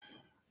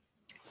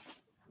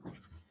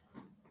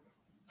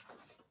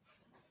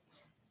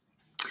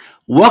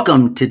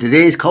Welcome to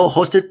today's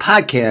co-hosted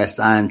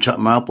podcast. I'm Chuck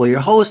Marple, your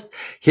host,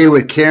 here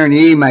with Karen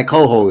E., my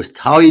co-host.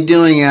 How are you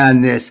doing on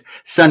this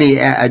sunny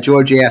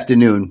Georgia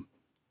afternoon?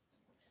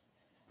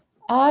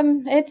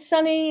 It's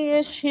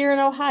sunny-ish here in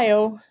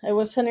Ohio. It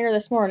was sunnier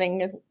this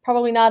morning.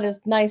 Probably not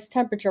as nice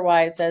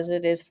temperature-wise as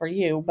it is for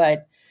you,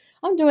 but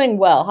I'm doing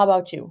well. How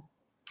about you?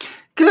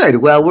 Good.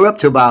 Well, we're up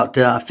to about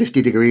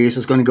 50 degrees.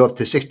 It's going to go up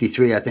to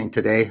 63, I think,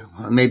 today.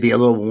 Maybe a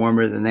little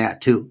warmer than that,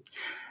 too.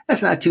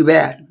 That's not too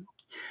bad.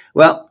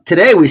 Well,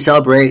 today we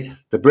celebrate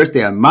the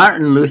birthday of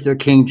Martin Luther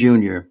King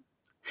Jr.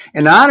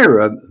 In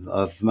honor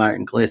of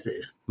Martin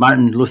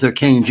Luther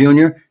King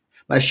Jr.,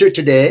 my shirt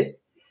today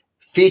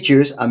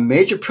features a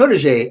major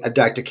protege of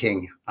Dr.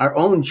 King, our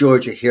own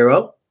Georgia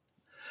hero,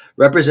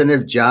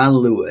 Representative John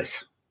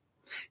Lewis.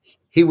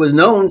 He was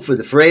known for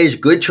the phrase,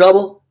 good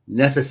trouble,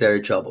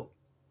 necessary trouble.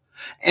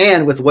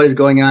 And with what is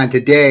going on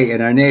today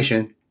in our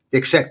nation, the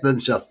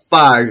acceptance of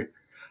far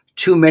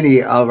too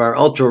many of our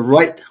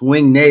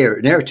ultra-right-wing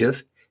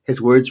narrative, his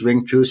words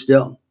ring true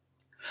still.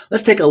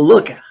 Let's take a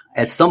look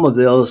at some of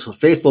those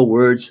faithful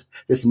words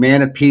this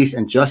man of peace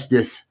and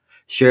justice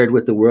shared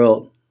with the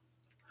world.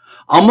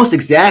 Almost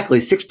exactly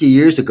 60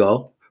 years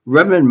ago,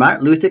 Reverend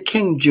Martin Luther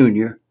King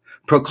Jr.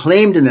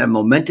 proclaimed in a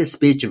momentous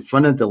speech in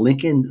front of the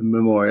Lincoln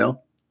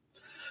Memorial,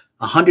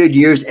 100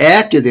 years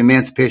after the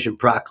Emancipation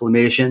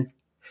Proclamation,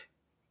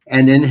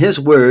 and in his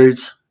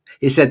words,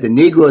 he said, "The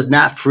Negro is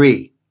not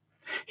free.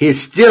 He is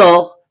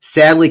still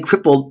sadly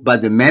crippled by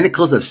the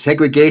manacles of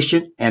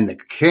segregation and the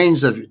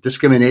chains of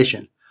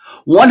discrimination.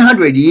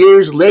 100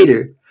 years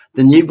later,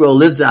 the Negro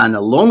lives on a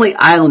lonely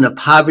island of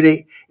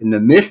poverty in the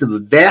midst of a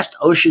vast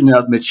ocean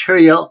of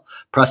material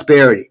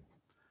prosperity.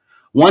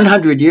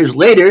 100 years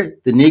later,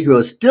 the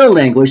Negro still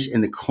languishes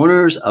in the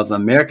corners of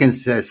American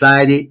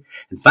society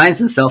and finds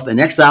himself in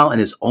exile in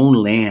his own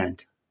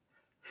land."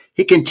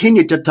 He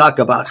continued to talk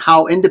about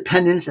how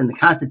independence and the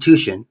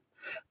Constitution,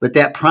 but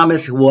that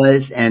promise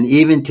was, and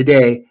even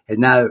today, has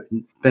not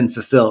been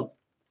fulfilled.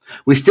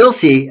 We still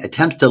see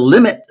attempts to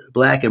limit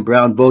black and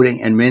brown voting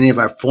in many of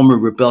our former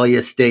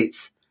rebellious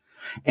states,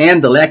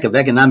 and the lack of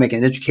economic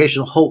and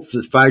educational hope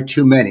for far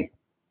too many.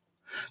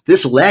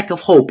 This lack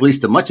of hope leads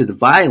to much of the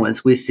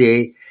violence we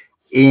see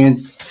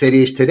in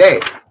cities today.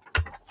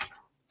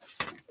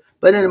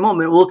 But in a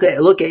moment, look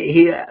at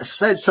he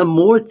said some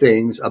more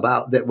things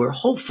about that were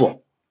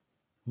hopeful.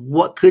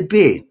 What could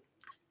be?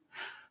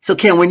 So,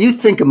 Ken, when you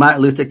think of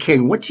Martin Luther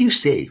King, what do you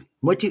see?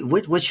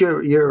 What's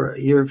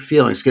your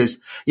feelings? Because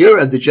you're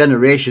of the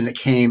generation that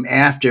came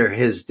after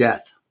his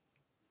death.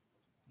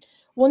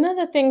 One of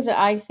the things that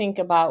I think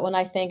about when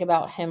I think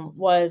about him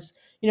was,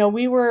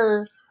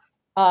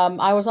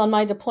 I was on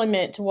my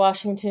deployment to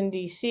Washington,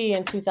 D.C.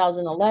 in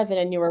 2011,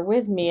 and you were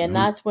with me, and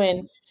that's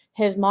when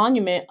his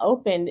monument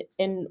opened.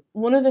 And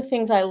one of the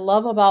things I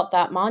love about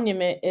that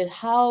monument is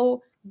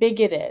how big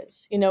it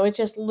is. It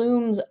just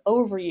looms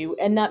over you,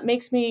 and that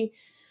makes me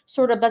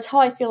that's how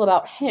I feel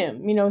about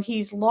him.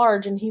 He's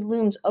large and he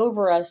looms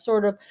over us,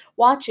 sort of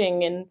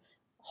watching and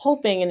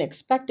hoping and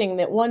expecting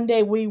that one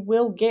day we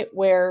will get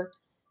where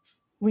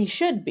we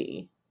should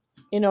be,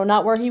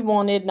 not where he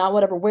wanted, not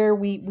whatever, where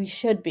we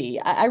should be.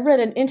 I read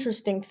an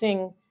interesting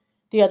thing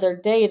the other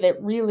day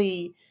that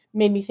really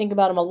made me think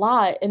about him a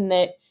lot, in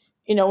that,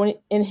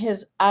 in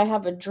his I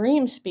Have a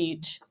Dream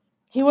speech,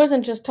 he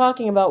wasn't just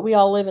talking about we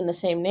all live in the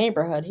same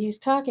neighborhood. He's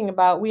talking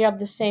about we have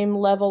the same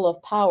level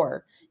of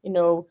power.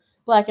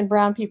 Black and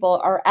brown people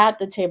are at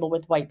the table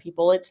with white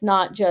people. It's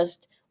not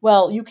just,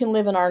 well, you can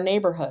live in our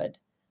neighborhood,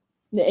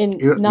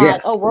 and Yeah.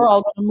 not, oh, we're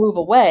all going to move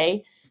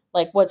away,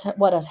 like what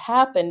has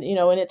happened. And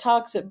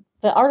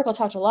the article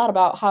talked a lot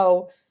about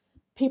how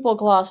people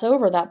gloss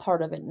over that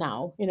part of it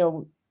now.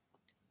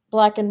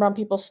 Black and brown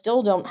people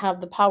still don't have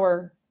the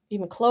power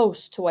even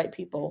close to white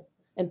people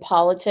in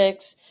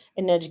politics,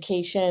 in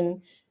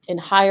education, in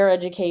higher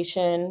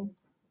education,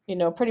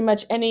 pretty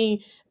much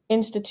any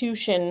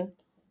institution.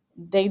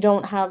 They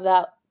don't have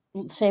that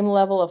same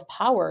level of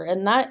power,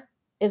 and that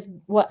is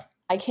what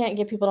I can't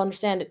get people to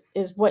understand,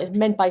 is what is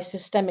meant by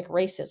systemic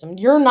racism.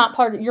 You're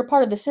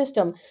part of the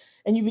system,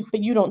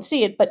 but you don't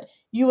see it. But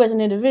you as an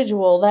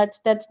individual,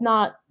 that's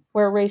not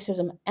where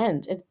racism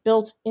ends. It's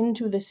built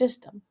into the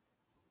system.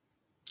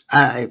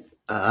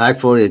 I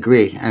fully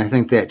agree, and I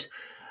think that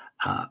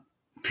uh,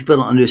 people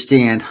don't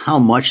understand how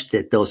much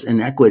that those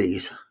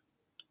inequities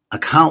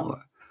account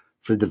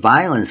for the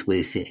violence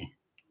we see,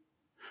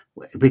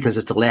 because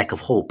it's a lack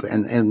of hope,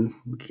 and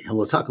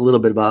we'll talk a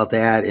little bit about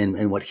that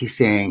and what he's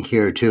saying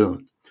here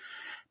too.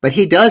 But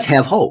he does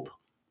have hope,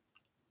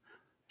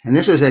 and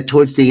this is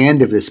towards the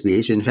end of his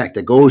speech. In fact,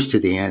 it goes to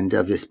the end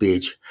of his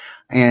speech,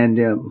 and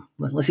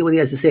let's see what he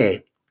has to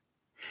say.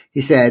 He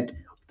said,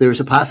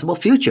 "There's a possible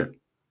future.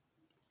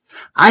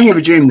 I have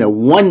a dream that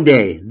one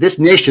day this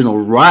nation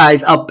will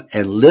rise up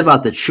and live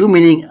out the true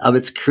meaning of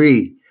its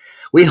creed.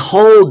 We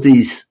hold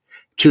these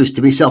truths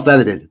to be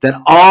self-evident,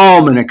 that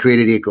all men are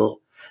created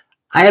equal.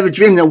 I have a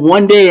dream that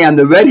one day on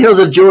the red hills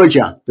of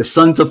Georgia, the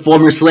sons of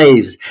former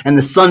slaves and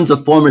the sons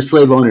of former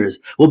slave owners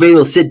will be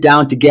able to sit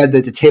down together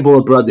at the table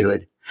of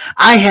brotherhood.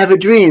 I have a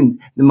dream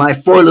that my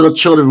four little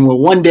children will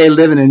one day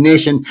live in a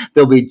nation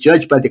that will be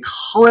judged by the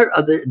color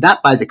of their,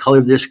 not by the color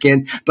of their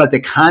skin, but the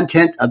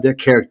content of their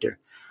character.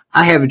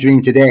 I have a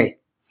dream today.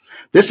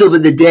 This will be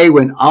the day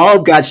when all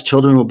of God's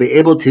children will be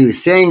able to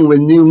sing with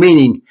new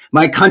meaning.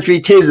 My country,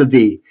 'tis of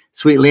thee,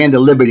 sweet land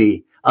of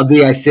liberty, of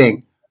thee I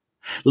sing.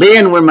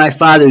 Land where my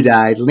father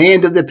died,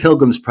 land of the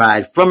pilgrim's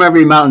pride, from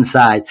every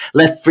mountainside,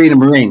 let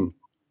freedom ring.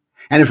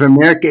 And if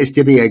America is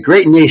to be a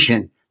great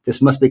nation,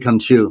 this must become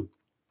true.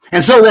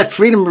 And so let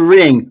freedom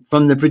ring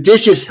from the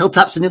prodigious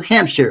hilltops of New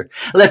Hampshire.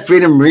 Let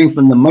freedom ring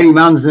from the mighty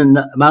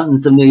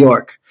mountains of New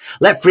York.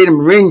 Let freedom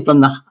ring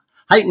from the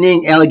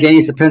heightening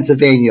Alleghenies of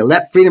Pennsylvania.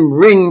 Let freedom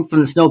ring from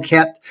the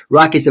snow-capped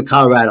Rockies of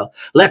Colorado.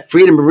 Let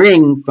freedom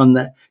ring from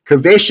the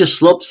curvaceous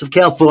slopes of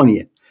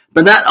California.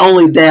 But not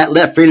only that,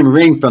 let freedom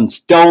ring from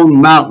Stone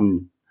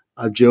Mountain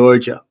of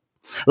Georgia.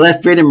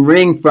 Let freedom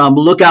ring from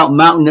Lookout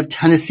Mountain of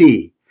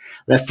Tennessee.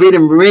 Let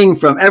freedom ring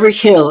from every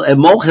hill and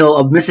molehill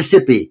of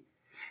Mississippi.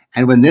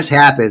 And when this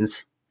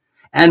happens,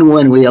 and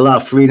when we allow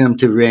freedom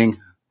to ring,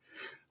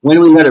 when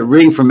we let it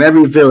ring from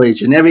every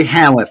village and every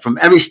hamlet, from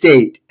every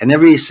state and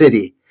every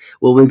city,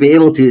 will we be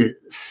able to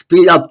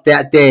speed up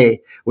that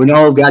day when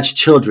all of God's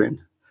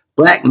children,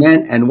 black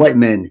men and white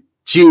men,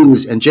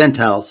 Jews and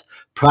Gentiles,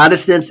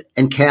 Protestants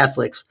and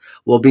Catholics,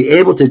 will be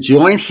able to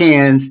join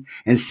hands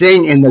and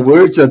sing in the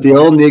words of the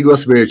old Negro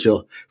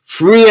spiritual,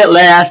 free at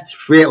last,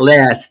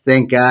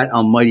 thank God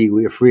Almighty,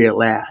 we are free at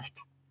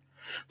last.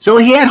 So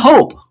he had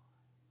hope.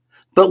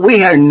 But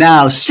we are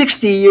now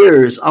 60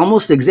 years,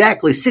 almost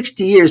exactly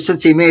 60 years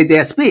since he made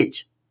that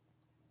speech.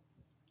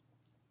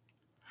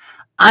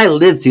 I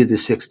lived through the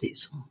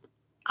 60s.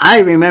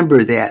 I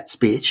remember that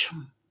speech.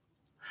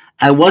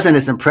 I wasn't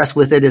as impressed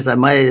with it as I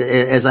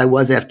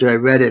was after I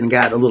read it and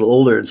got a little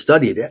older and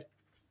studied it,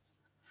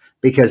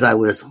 because I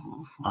was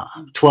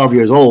 12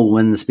 years old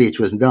when the speech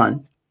was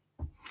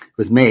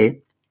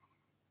made.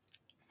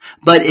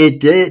 But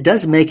it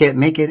does make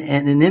an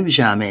image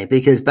on me,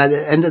 because by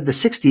the end of the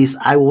 60s,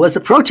 I was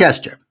a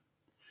protester.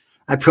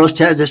 I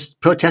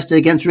protested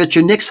against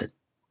Richard Nixon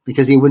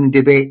because he wouldn't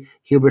debate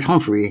Hubert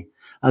Humphrey.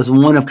 I was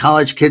one of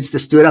college kids that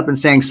stood up and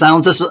sang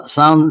Sounds of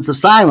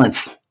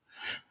Silence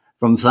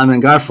from Simon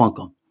and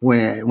Garfunkel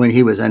when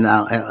he was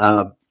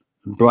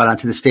brought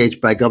onto the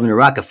stage by Governor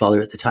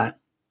Rockefeller at the time.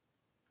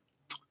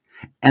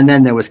 And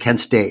then there was Kent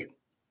State.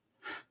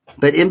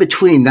 But in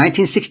between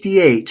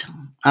 1968,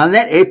 on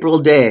that April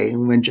day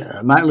when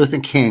Martin Luther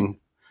King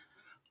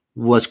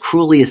was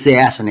cruelly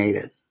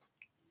assassinated,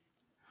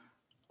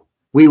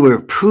 we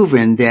were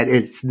proven that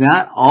it's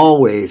not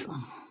always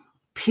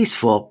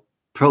peaceful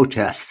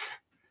protests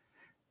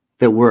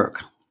that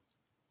work.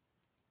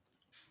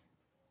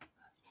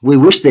 We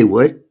wish they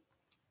would.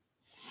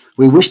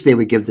 We wish they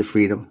would give the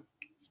freedom.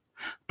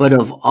 But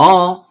of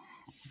all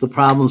the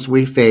problems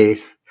we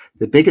face,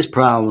 the biggest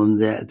problem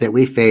that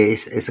we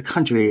face as a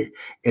country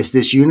is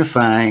this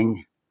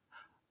unifying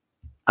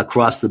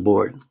across the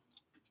board.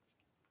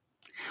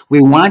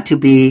 We want to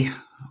be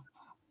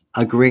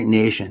a great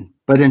nation,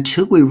 but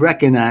until we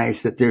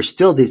recognize that there's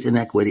still these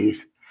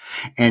inequities,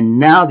 and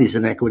now these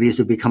inequities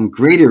have become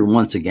greater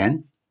once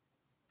again.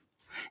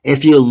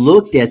 If you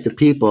looked at the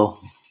people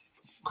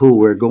who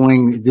were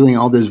doing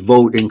all this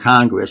vote in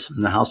Congress,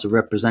 in the House of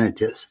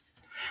Representatives,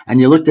 and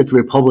you looked at the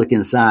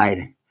Republican side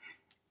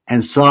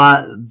and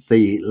saw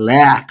the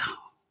lack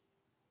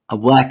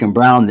of black and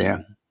brown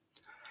there,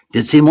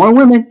 did see more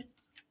women,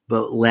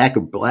 but lack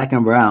of black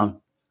and brown,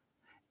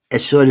 it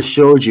sort of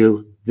showed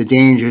you the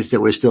dangers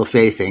that we're still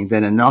facing,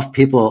 that enough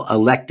people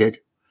elected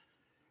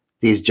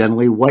these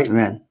generally white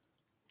men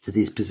to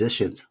these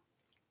positions.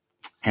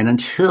 And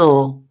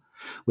until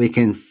we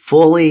can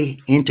fully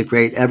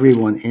integrate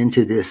everyone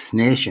into this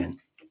nation,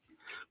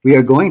 we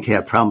are going to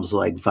have problems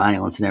like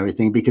violence and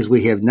everything, because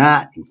we have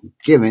not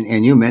given,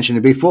 and you mentioned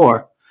it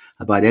before,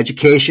 about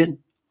education,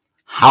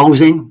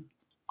 housing,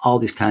 all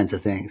these kinds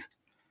of things.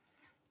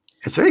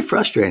 It's very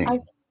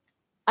frustrating.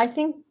 I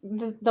think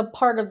the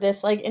part of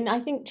this, like, and I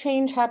think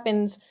change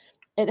happens,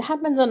 it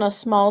happens on a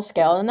small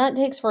scale, and that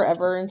takes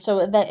forever. And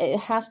so that it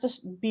has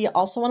to be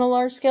also on a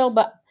large scale.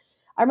 But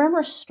I remember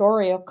a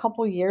story a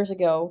couple years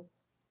ago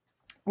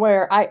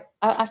where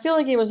I feel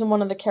like it was in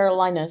one of the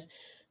Carolinas,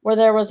 where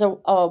there was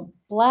a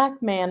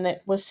black man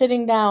that was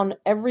sitting down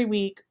every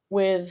week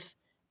with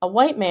a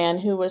white man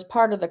who was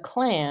part of the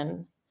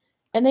Klan,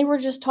 and they were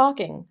just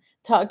talking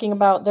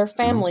about their Mhm.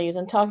 families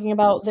and talking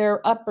about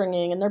their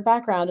upbringing and their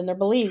background and their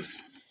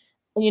beliefs.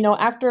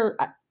 After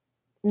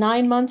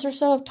 9 months or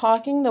so of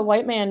talking, the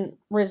white man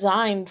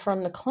resigned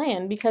from the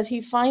Klan because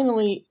he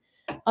finally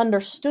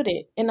understood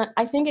it. And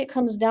I think it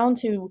comes down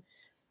to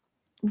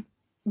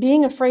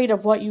being afraid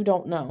of what you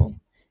don't know.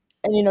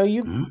 And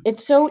Mhm.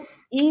 it's so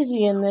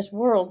easy in this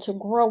world to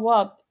grow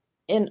up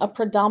in a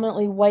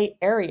predominantly white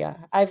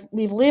area.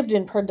 We've lived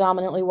in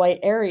predominantly white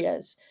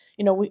areas.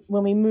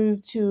 When we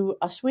moved to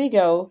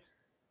Oswego,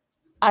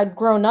 I'd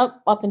grown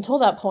up until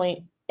that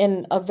point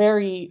in a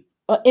very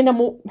in a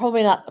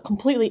probably not a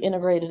completely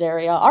integrated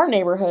area. Our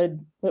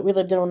neighborhood we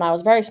lived in when I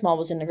was very small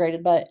was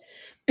integrated, but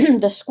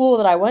the school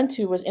that I went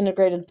to was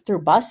integrated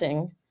through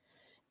busing,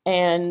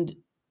 and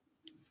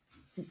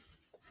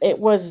it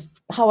was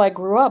how I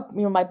grew up.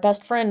 My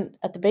best friend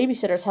at the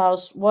babysitter's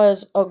house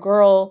was a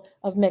girl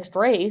of mixed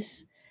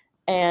race,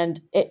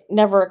 and it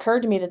never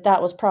occurred to me that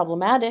that was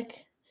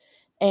problematic.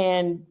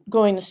 And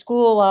going to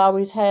school, I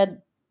always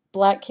had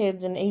black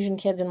kids and Asian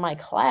kids in my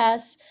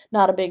class.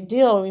 Not a big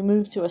deal. We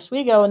moved to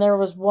Oswego, and there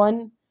was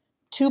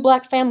two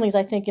black families,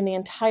 I think, in the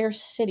entire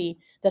city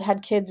that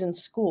had kids in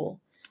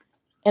school.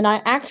 And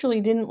I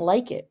actually didn't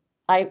like it.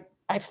 I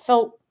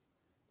felt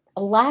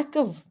a lack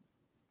of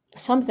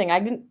something.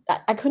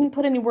 I couldn't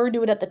put any word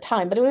to it at the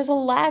time, but it was a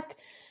lack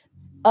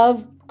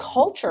of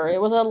culture.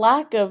 It was a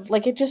lack of,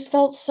 like, it just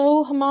felt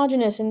so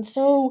homogenous and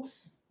so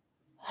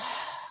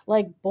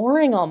like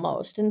boring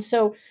almost. And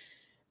so,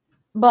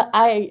 but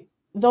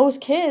those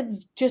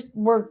kids just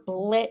were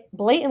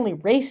blatantly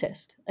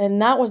racist,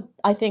 and that was,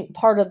 I think,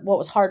 part of what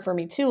was hard for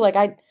me too.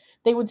 Like,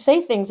 they would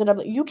say things that I'm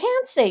like, you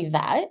can't say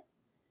that.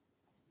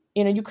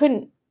 You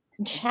couldn't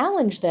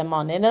challenge them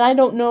on it. And I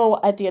don't know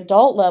at the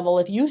adult level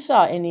if you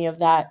saw any of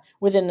that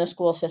within the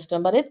school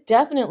system, but it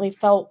definitely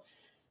felt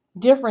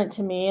different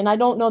to me. And I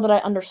don't know that I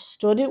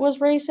understood it was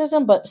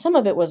racism, but some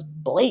of it was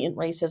blatant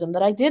racism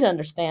that I did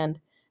understand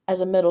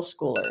as a middle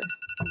schooler.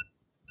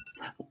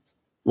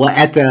 Well,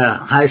 at the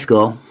high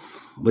school,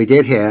 we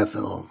did have,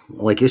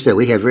 like you said,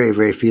 we had very,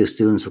 very few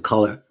students of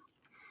color.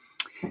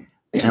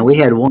 And we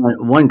had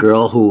one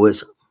girl who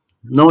was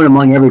known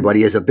among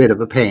everybody as a bit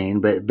of a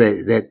pain, but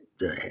that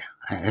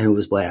and who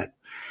was black.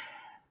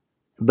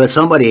 But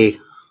somebody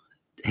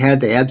had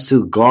the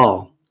absolute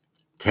gall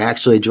to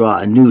actually draw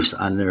a noose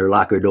on their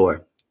locker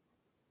door.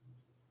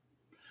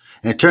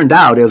 And it turned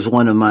out it was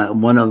one of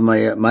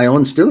my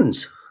own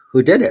students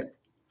who did it,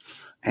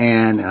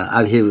 and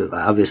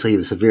obviously he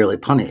was severely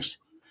punished.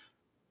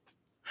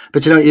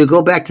 But you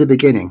go back to the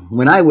beginning.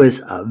 When I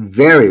was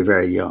very,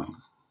 very young,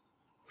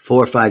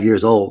 4 or 5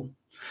 years old,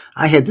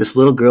 I had this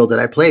little girl that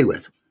I played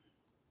with,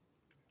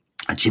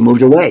 and she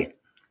moved away.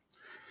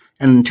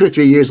 And 2 or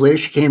 3 years later,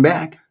 she came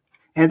back,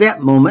 and at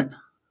that moment,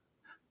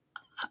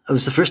 it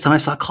was the first time I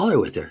saw color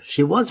with her.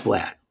 She was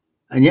black.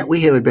 And yet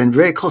we had been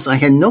very close. I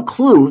had no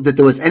clue that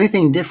there was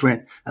anything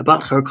different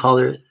about her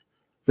color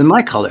than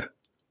my color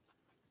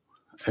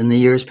in the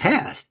years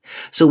past.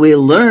 So we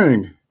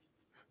learned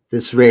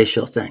this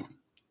racial thing.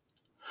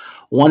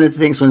 One of the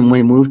things when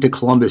we moved to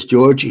Columbus,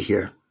 Georgia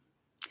here,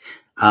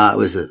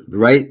 was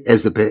right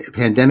as the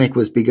pandemic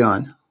was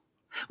begun.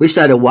 We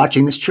started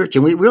watching this church,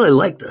 and we really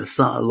liked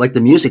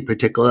the music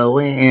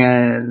particularly,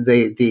 and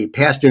the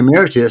pastor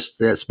emeritus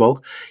that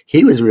spoke,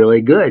 he was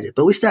really good.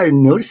 But we started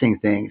noticing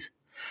things.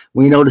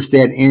 We noticed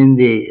that in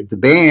the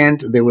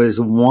band there was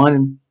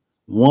one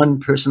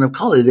person of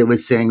color that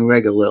was sing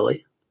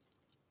regularly,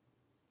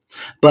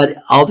 but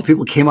all the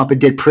people came up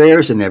and did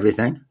prayers and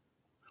everything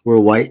were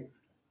white.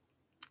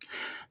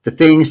 The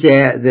things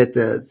that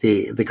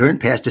the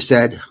current pastor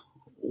said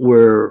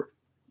were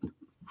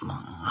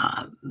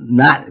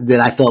not that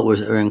I felt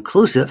were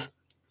inclusive,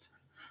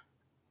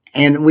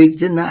 and we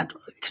did not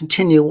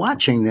continue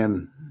watching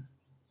them.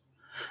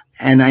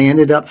 And I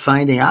ended up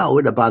finding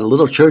out about a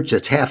little church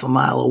that's half a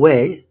mile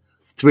away,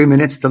 3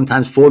 minutes,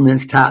 sometimes 4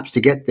 minutes tops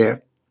to get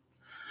there,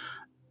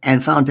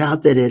 and found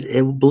out that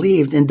it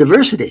believed in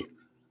diversity.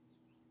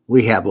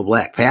 We have a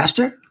black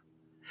pastor.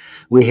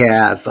 We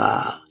have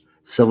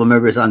several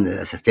members on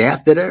the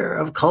staff that are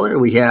of color.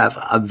 We have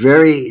a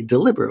very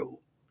deliberate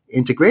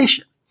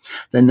integration.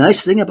 The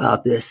nice thing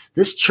about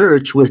this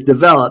church was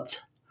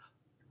developed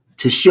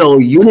to show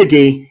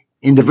unity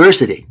in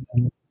diversity.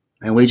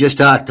 And we just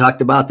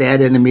talked about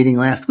that in a meeting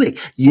last week.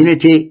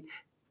 Unity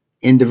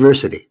in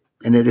diversity.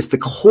 And it is the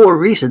core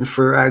reason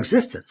for our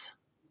existence.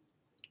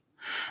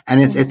 And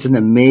it's an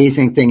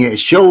amazing thing. It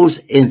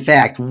shows, in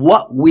fact,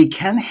 what we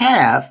can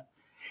have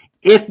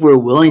if we're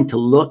willing to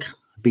look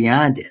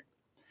beyond it.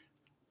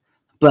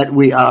 But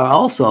we are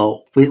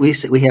also,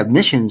 we have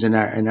missions in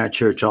our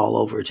church all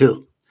over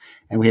too.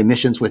 And we have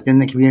missions within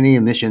the community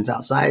and missions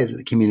outside of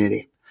the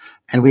community.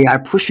 And we are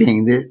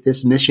pushing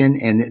this mission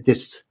and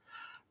this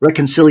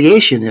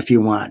reconciliation, if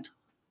you want,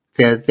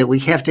 that we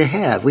have to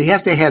have. We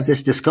have to have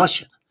this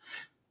discussion.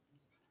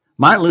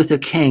 Martin Luther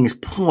King's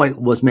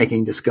point was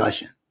making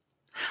discussion.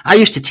 I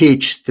used to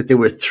teach that there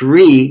were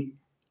 3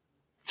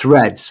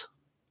 threads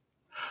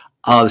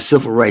of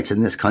civil rights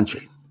in this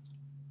country.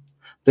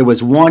 There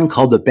was one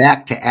called the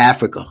Back to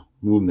Africa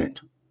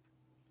movement.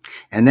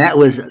 And that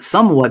was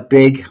somewhat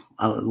big.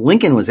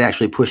 Lincoln was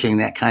actually pushing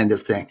that kind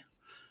of thing.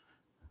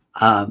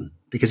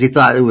 Because he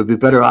thought it would be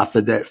better off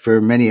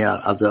for many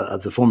of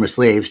the former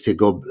slaves to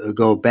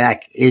go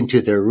back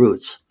into their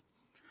roots.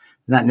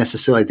 Not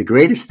necessarily the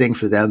greatest thing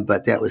for them,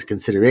 but that was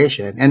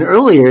consideration. And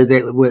earlier,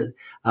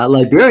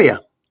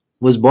 Liberia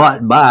was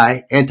bought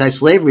by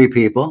anti-slavery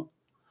people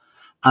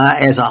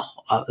as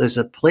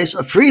a place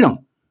of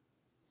freedom,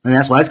 and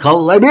that's why it's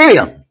called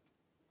Liberia.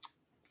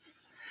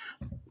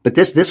 But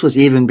this was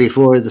even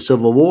before the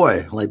Civil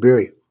War,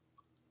 Liberia.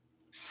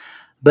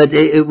 But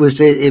it was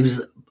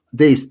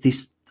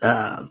these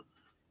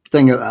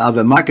thing of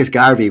it. Marcus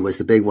Garvey was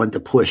the big one to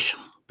push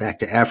back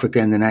to Africa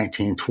in the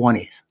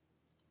 1920s.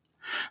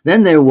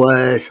 Then there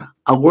was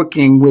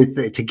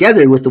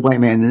together with the white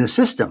man in the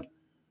system.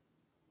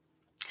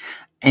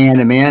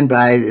 And a man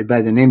by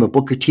the name of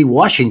Booker T.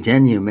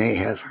 Washington, you may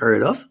have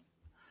heard of,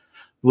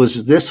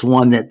 was this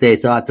one that they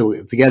thought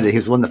together. He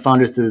was one of the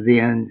founders of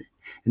the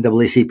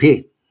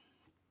NAACP.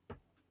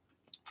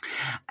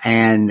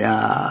 And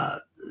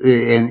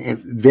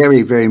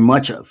very, very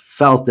much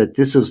felt that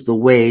this was the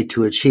way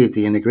to achieve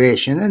the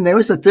integration. And there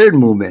was a third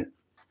movement,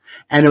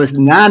 and it was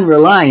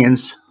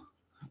non-reliance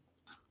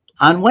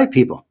on white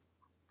people.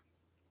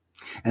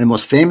 And the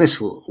most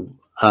famous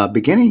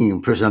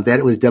beginning person of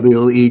that was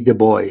W.E. Du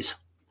Bois.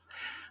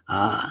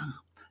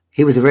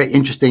 He was a very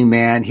interesting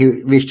man.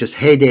 He reached his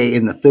heyday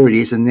in the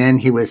 30s, and then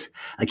he was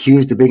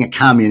accused of being a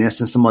communist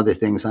and some other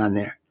things on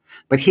there.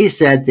 But he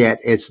said that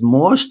it's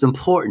most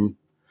important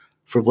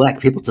for black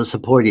people to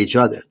support each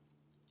other.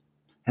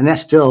 And that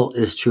still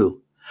is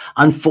true.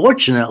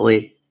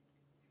 Unfortunately,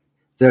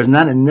 there's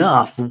not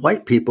enough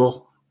white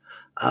people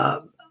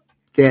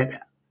that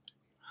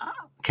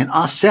can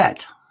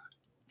offset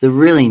the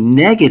really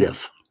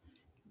negative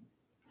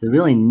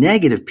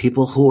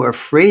people who are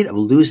afraid of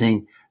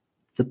losing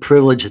the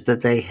privilege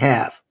that they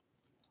have.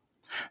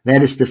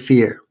 That is the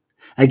fear.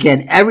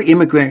 Again, every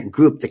immigrant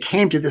group that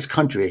came to this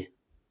country,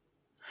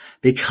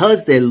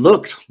 because they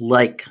looked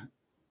like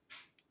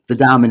the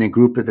dominant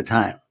group at the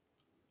time,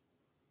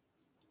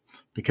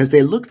 because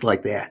they looked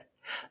like that,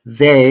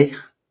 they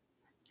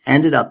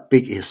ended up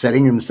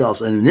setting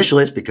themselves, and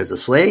initially it's because of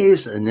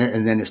slaves, and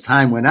then as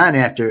time went on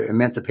after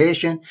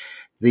emancipation,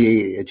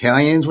 the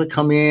Italians would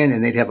come in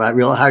and they'd have a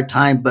real hard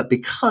time, but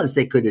because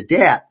they could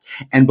adapt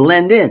and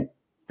blend in,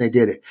 they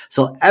did it.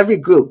 So every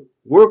group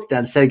worked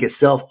on setting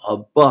itself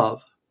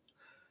above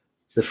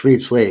the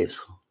freed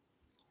slaves.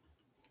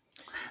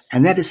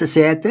 And that is a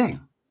sad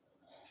thing.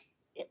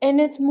 And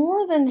it's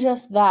more than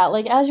just that.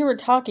 Like, as you were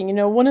talking,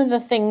 one of the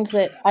things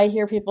that I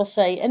hear people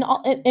say, and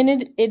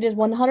it is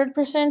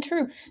 100%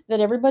 true, that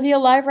everybody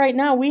alive right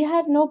now, we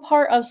had no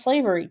part of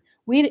slavery.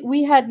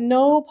 We had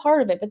no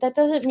part of it, but that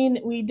doesn't mean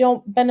that we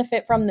don't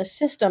benefit from the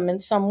system in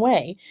some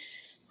way.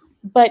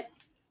 But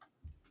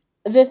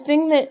the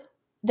thing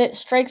that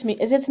strikes me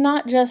is it's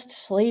not just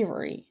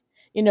slavery.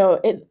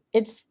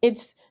 It's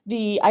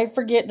I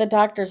forget the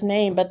doctor's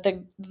name, but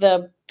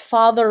the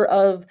father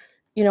of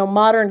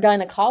modern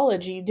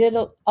gynecology did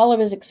all of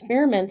his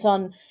experiments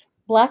on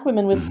black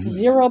women with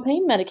zero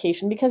pain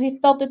medication because he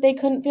felt that they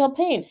couldn't feel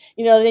pain.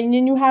 Then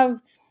you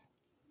have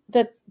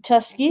the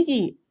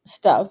Tuskegee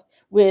stuff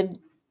with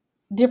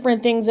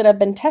different things that have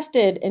been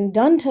tested and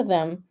done to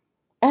them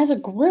as a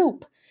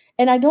group.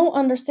 And I don't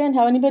understand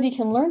how anybody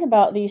can learn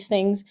about these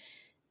things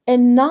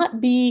and not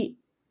be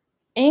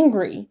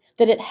angry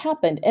that it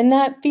happened. And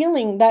that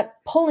feeling, that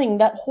pulling,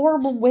 that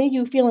horrible way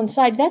you feel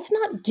inside, that's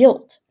not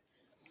guilt.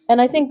 And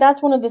I think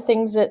that's one of the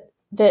things that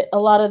a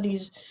lot of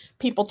these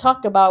people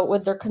talk about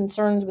with their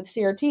concerns with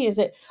CRT is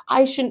that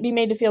I shouldn't be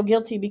made to feel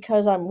guilty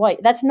because I'm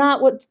white. That's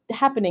not what's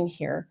happening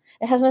here.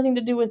 It has nothing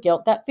to do with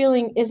guilt. That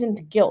feeling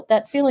isn't guilt.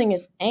 That feeling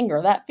is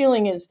anger. That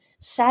feeling is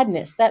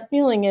sadness. That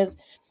feeling is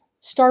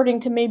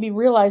starting to maybe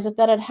realize if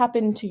that had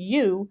happened to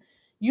you,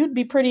 you'd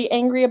be pretty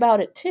angry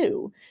about it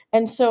too.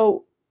 And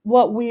so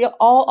what we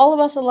all of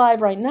us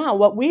alive right now,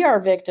 what we are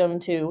victim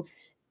to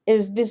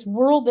is this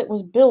world that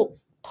was built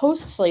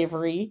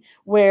post-slavery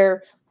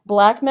where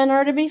black men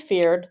are to be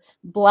feared,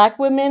 black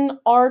women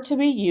are to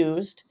be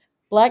used,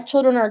 black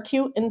children are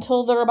cute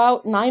until they're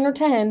about 9 or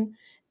 10,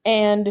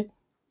 and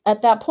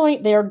at that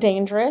point they are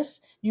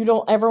dangerous. You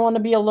don't ever want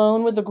to be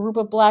alone with a group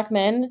of black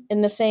men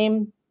in the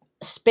same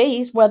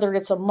space, whether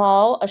it's a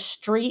mall, a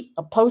street,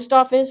 a post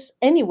office,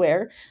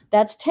 anywhere.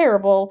 That's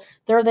terrible.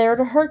 They're there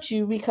to hurt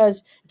you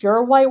because if you're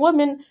a white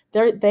woman,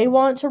 they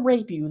want to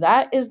rape you.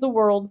 That is the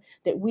world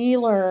that we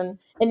learn,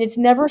 and it's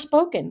never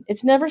spoken.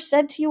 It's never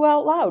said to you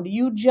out loud.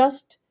 You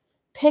just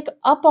pick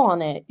up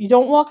on it. You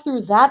don't walk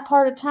through that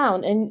part of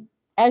town, and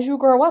as you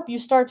grow up, you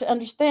start to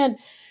understand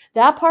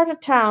that part of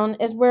town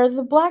is where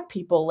the black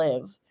people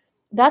live.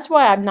 That's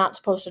why I'm not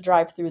supposed to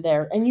drive through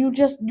there. And you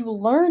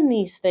learn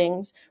these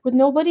things with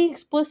nobody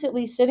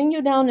explicitly sitting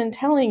you down and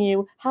telling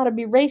you how to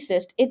be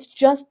racist. It's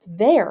just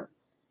there.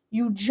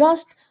 You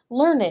just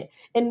learn it.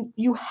 And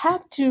you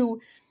have to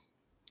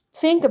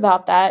think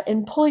about that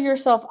and pull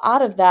yourself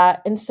out of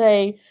that and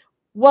say,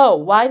 whoa,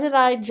 why did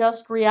I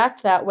just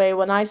react that way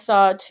when I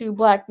saw two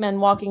black men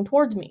walking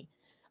towards me?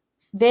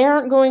 They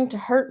aren't going to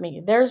hurt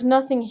me. There's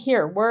nothing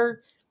here.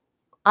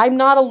 I'm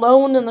not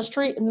alone in the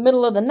street in the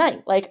middle of the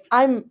night. Like,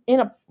 I'm in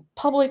a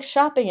public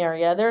shopping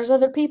area. There's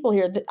other people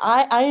here.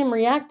 I am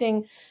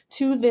reacting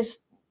to this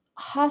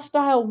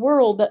hostile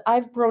world that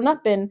I've grown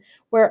up in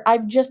where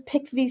I've just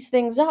picked these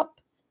things up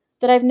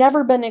that I've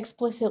never been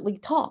explicitly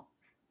taught.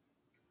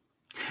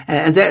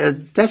 And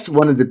that's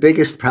one of the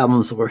biggest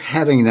problems that we're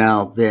having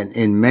now, that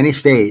in many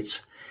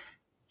states,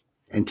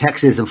 and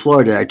Texas and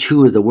Florida are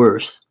two of the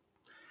worst.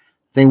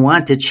 They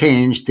want to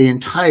change the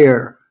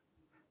entire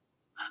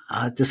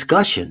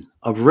discussion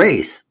of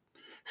race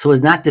so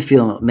as not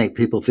to make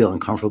people feel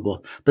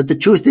uncomfortable. But the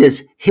truth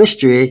is,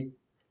 history,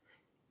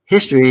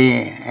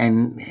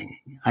 and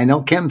I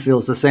know Kim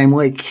feels the same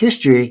way.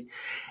 History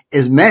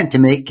is meant to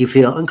make you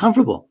feel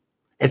uncomfortable.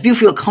 If you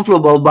feel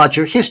comfortable about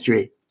your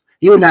history,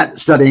 you're not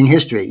studying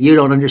history. You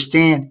don't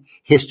understand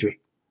history.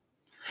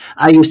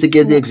 I used to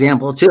give the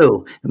example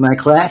too in my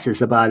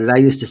classes about it. I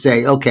used to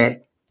say,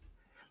 okay,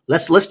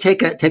 let's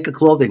take a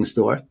clothing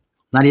store,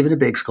 not even a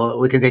big store.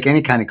 We can take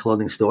any kind of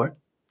clothing store,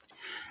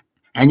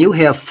 and you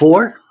have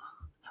 4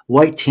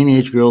 white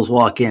teenage girls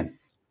walk in.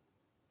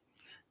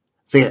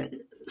 The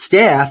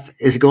staff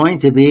is going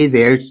to be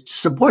there to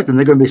support them.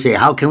 They're going to be saying,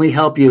 "How can we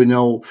help you?"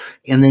 No,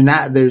 and they're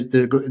not.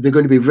 They're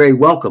going to be very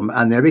welcome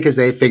on there because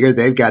they figure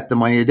they've got the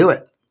money to do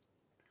it.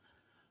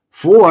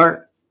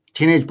 4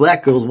 teenage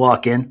black girls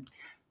walk in.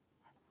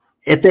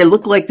 If they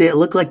look like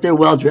they're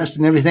well dressed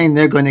and everything,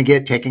 they're going to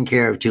get taken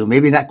care of too.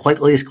 Maybe not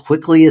quite as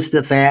quickly as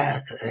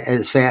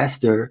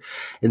fast or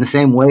in the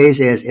same ways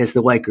as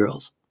the white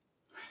girls.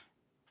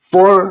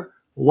 4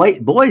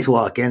 white boys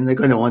walk in, they're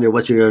going to wonder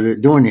what you're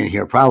doing in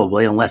here,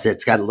 probably, unless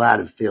it's got a lot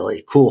of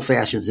really cool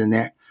fashions in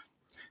there.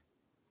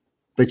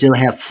 But you'll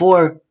have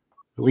 4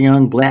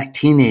 young black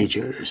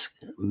teenagers,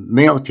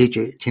 male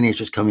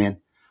teenagers come in.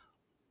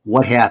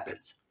 What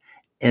happens?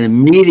 And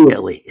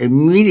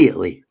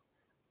immediately,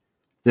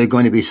 they're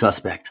going to be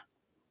suspect.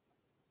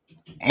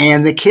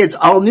 And the kids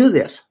all knew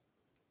this.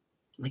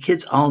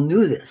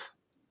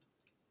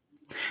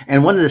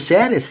 And one of the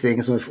saddest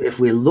things, if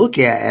we look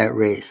at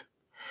race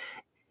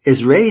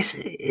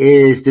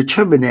is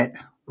determinate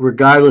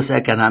regardless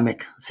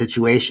economic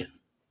situation.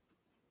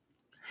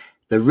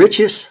 The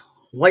richest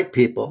white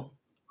people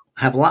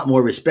have a lot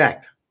more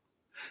respect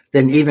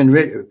than even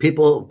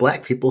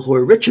black people who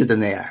are richer than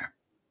they are.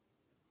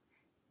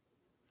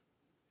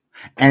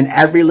 And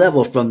every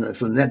level from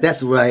that,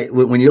 that's right.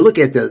 When you look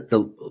at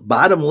the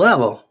bottom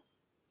level,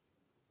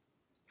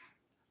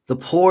 the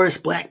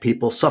poorest black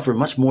people suffer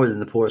much more than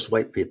the poorest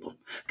white people,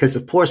 because the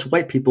poorest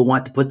white people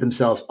want to put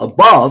themselves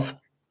above.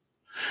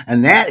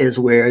 And that is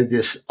where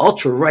this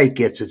ultra right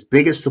gets its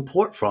biggest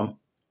support from,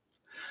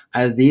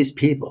 are these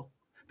people,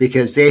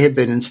 because they have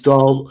been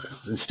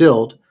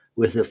instilled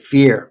with a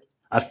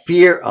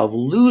fear of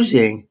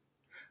losing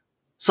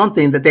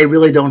something that they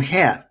really don't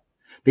have.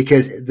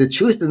 Because the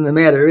truth of the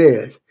matter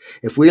is,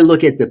 if we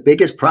look at the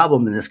biggest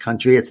problem in this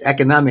country, it's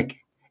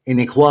economic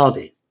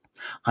inequality.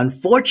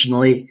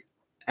 Unfortunately,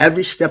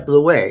 every step of the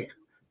way,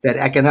 that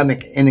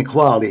economic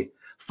inequality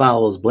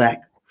follows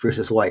black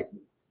versus white.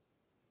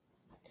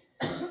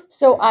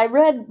 So I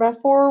read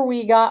before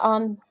we got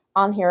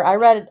on here, I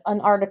read an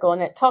article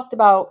and it talked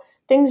about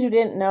things you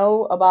didn't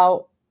know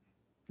about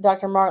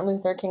Dr. Martin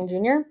Luther King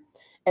Jr.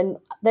 And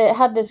they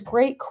had this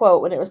great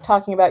quote when it was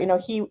talking about,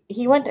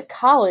 he went to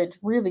college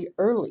really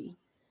early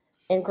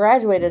and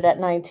graduated at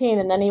 19,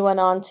 and then he went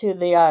on to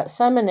the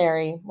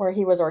seminary where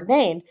he was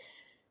ordained,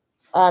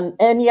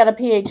 and he had a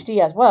PhD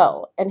as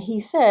well. And he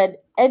said,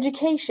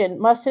 education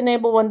must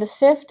enable one to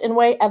sift and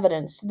weigh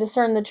evidence, to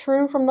discern the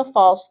true from the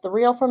false, the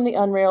real from the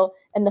unreal,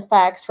 and the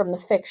facts from the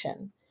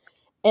fiction.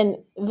 And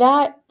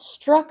that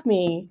struck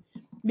me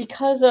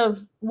because of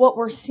what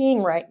we're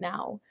seeing right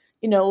now.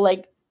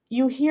 Like,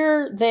 you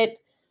hear that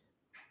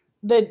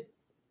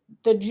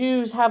the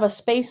Jews have a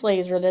space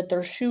laser that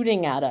they're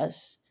shooting at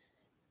us.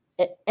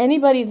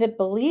 Anybody that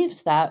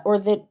believes that, or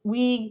that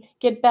we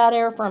get bad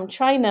air from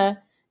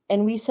China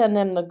and we send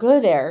them the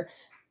good air,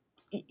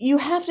 you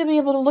have to be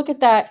able to look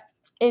at that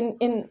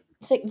and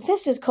say,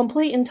 this is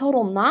complete and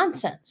total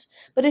nonsense.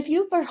 But if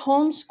you've been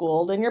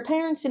homeschooled and your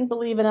parents didn't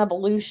believe in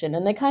evolution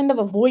and they kind of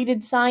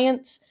avoided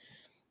science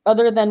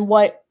other than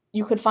what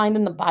you could find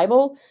in the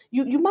Bible,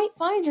 you might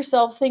find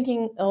yourself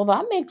thinking, oh,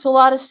 that makes a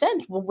lot of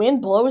sense. The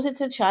wind blows it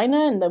to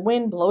China and the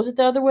wind blows it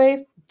the other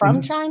way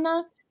from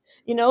China.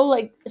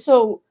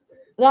 So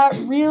that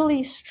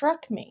really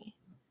struck me.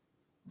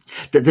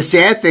 The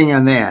sad thing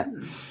on that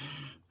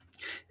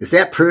is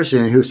that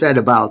person who said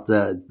about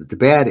the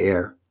bad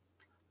air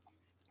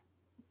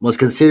was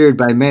considered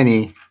by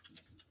many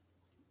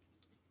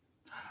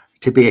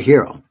to be a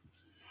hero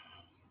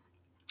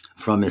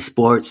from his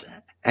sports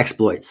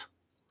exploits.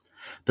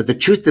 But the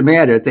truth of the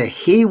matter is that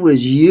he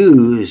was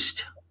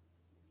used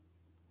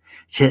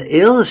to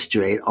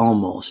illustrate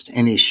almost,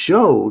 and he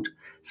showed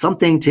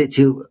something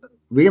to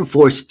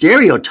reinforce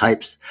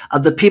stereotypes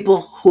of the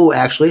people who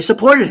actually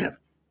supported him.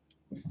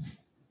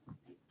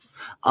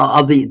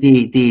 Of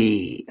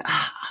the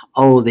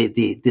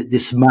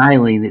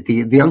smiling,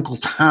 the Uncle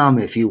Tom,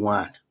 if you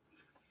want.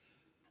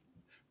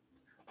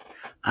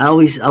 I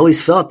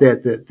always felt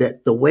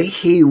that the way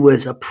he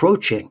was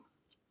approaching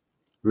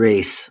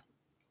race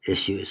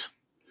issues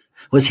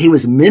was he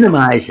was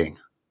minimizing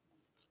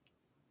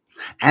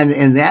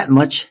and that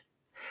much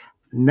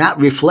not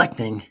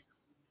reflecting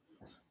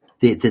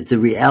the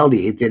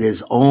reality that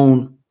his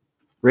own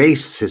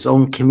race, his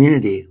own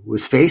community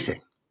was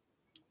facing.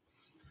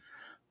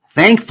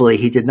 Thankfully,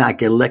 he did not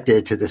get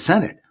elected to the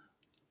Senate,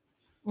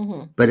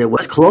 but it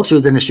was closer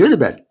than it should have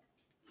been,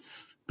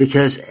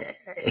 because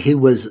he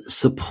was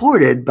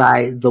supported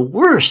by the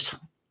worst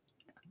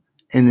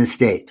in the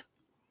state.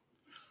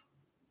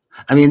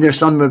 I mean, there's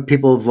some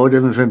people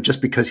voted for him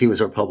just because he was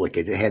a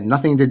Republican. It had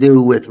nothing to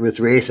do with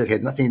race. It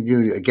had nothing to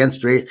do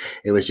against race.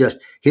 It was just,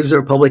 he was a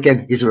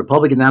Republican. He's a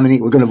Republican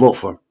nominee. We're going to vote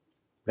for him.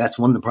 That's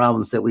one of the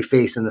problems that we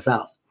face in the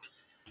South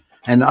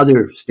and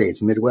other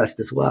states, Midwest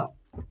as well.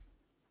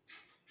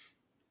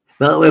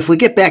 Well, if we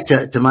get back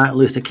to Martin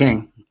Luther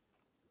King,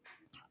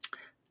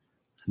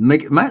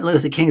 Martin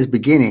Luther King's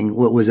beginning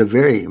was a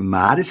very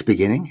modest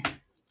beginning.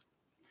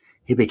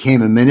 He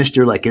became a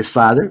minister like his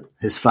father.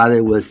 His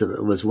father was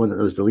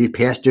the lead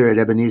pastor at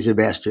Ebenezer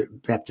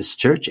Baptist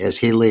Church, as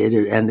he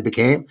later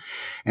became,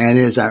 and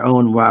as our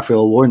own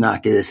Raphael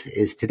Warnock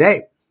is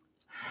today.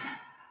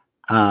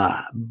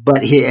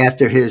 But he,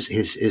 after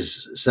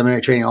his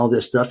seminary training, all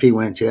this stuff, he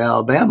went to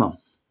Alabama,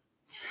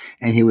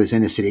 and he was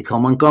in a city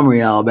called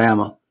Montgomery,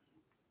 Alabama,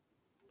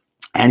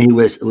 and he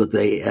was with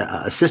the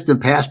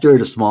assistant pastor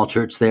at a small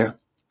church there.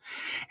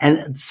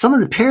 And some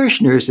of the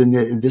parishioners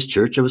in this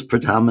church, it was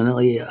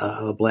predominantly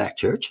a black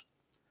church,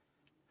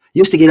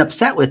 used to get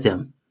upset with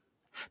him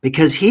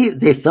because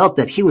they felt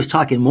that he was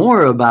talking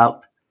more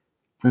about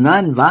the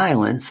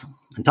nonviolence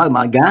and talking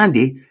about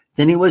Gandhi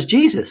than he was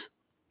Jesus.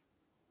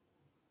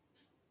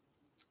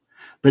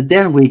 But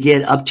then we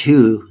get up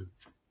to,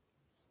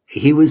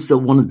 he was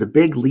one of the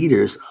big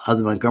leaders of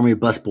the Montgomery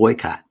bus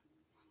boycott.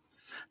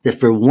 That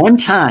for one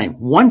time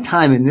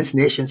in this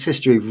nation's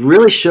history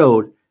really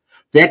showed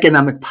the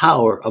economic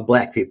power of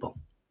black people.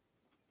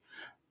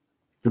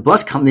 The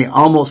bus company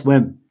almost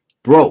went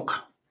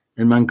broke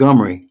in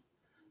Montgomery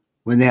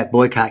when that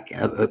boycott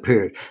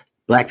appeared.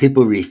 Black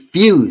people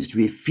refused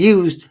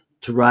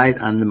to ride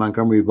on the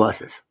Montgomery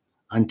buses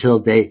until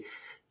they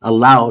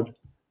allowed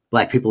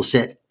black people to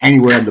sit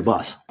anywhere on the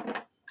bus.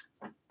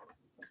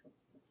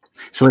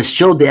 So it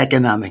showed the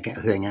economic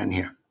thing on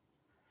here.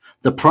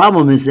 The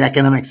problem is the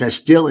economics are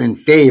still in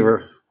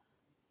favor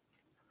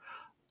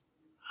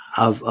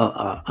of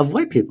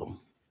white people.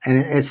 And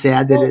it's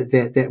sad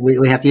that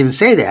we have to even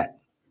say that.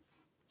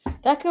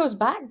 That goes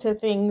back to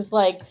things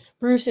like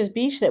Bruce's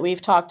Beach that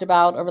we've talked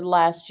about over the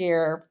last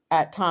year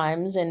at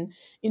times, and,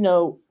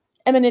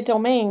 eminent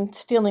domain,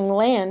 stealing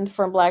land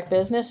from black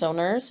business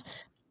owners,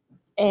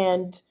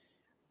 and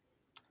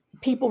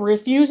people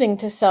refusing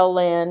to sell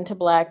land to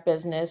black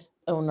business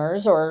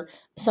owners or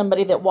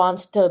somebody that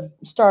wants to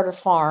start a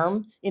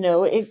farm.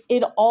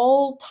 It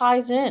all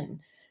ties in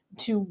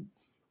to,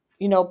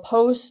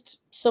 post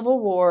Civil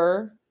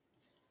War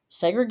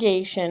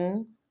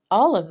segregation,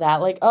 all of that.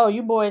 Like, oh,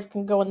 you boys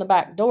can go in the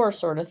back door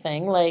sort of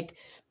thing. Like,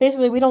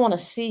 basically, we don't want to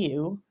see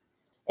you.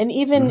 And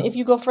even if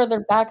you go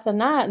further back than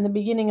that, in the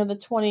beginning of the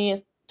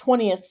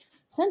 20th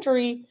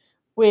century,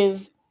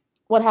 with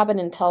what happened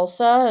in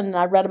Tulsa, and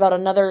I read about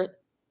another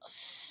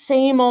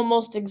same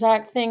almost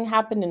exact thing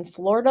happened in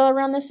Florida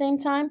around the same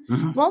time,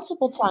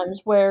 multiple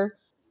times where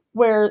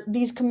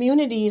these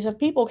communities of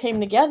people came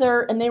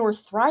together and they were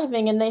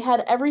thriving and they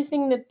had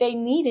everything that they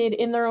needed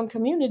in their own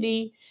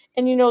community,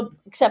 and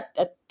except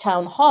a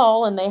town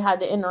hall, and they had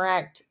to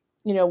interact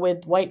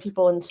with white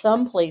people in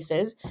some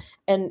places,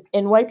 and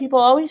white people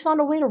always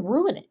found a way to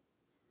ruin it.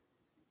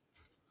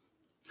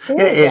 When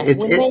they had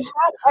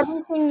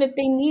everything that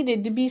they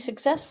needed to be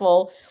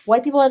successful,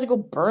 white people had to go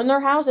burn their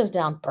houses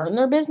down, burn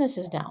their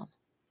businesses down.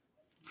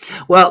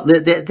 Well,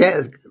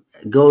 that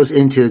goes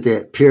into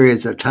the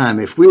periods of time.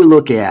 If we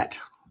look at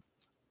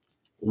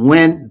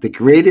when the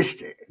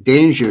greatest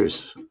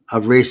dangers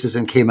of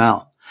racism came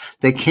out,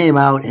 they came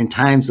out in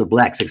times of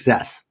black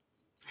success.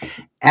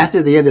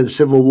 After the end of the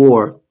Civil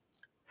War,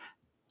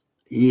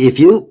 if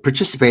you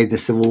participated in the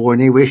Civil War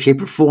in any way,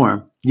 shape, or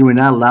form, you were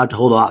not allowed to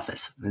hold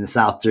office in the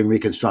South during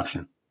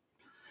Reconstruction.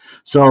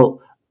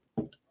 So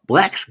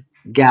blacks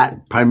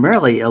got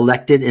primarily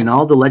elected in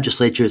all the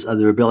legislatures of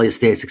the rebellious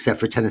states except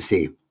for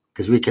Tennessee,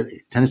 because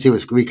Tennessee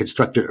was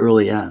reconstructed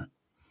early on.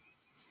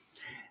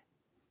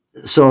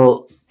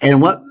 So,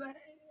 and what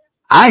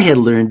I had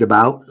learned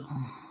about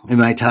in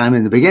my time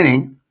in the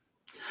beginning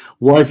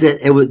was that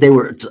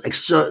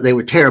they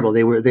were terrible.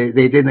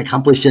 They didn't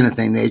accomplish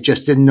anything. They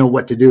just didn't know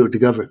what to do to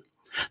govern.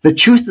 The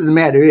truth of the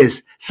matter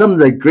is, some of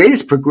the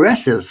greatest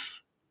progressive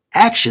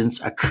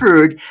actions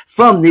occurred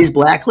from these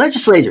black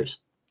legislators,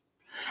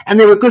 and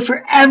they were good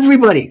for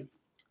everybody.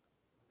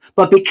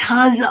 But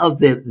because of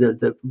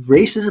the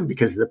racism,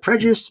 because of the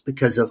prejudice,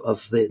 because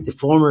of the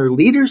former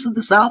leaders of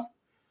the South,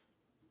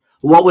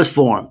 what was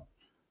formed?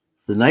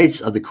 The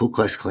Knights of the Ku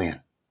Klux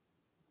Klan.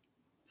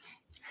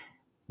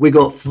 We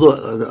go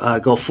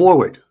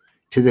forward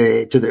to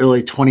the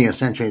early 20th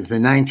century, the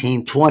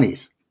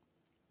 1920s.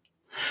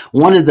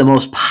 One of the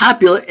most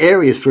popular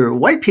areas for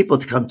white people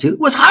to come to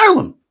was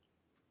Harlem,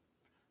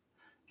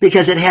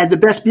 because it had the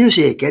best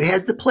music, it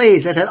had the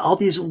plays, it had all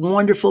these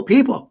wonderful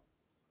people.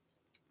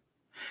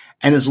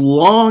 And as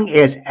long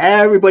as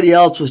everybody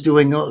else was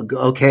doing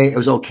okay, it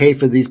was okay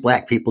for these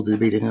black people to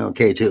be doing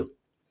okay too,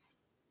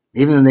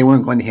 even though they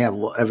weren't going to have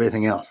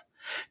everything else.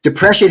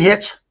 Depression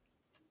hits,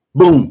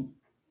 boom.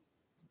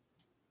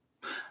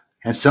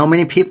 And so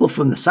many people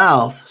from the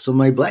South, so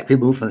many black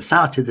people moved from the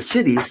South to the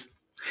cities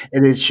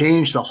And it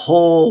changed the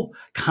whole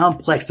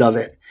complex of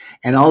it.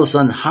 And all of a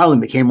sudden, Harlem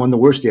became one of the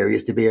worst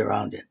areas to be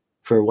around in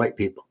for white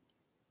people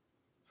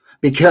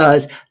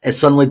because it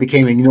suddenly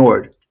became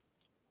ignored.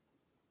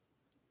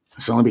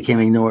 It suddenly became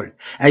ignored.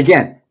 And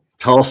again,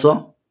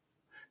 Tulsa,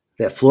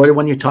 that Florida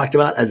one you talked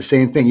about, are the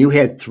same thing. You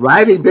had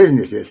thriving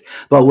businesses,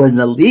 but when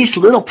the least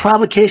little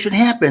provocation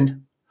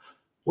happened,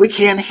 we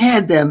can't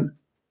have them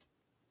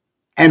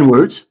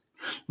N-words.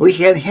 We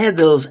can't have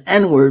those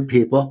N-word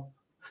people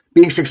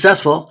being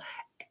successful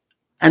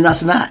and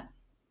us not.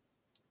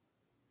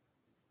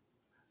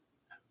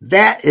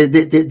 That is,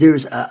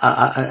 there's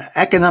a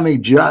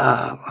economic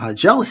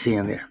jealousy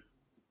in there.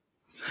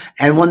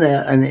 And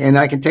and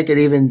I can take it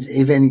even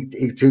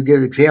to give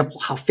an example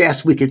how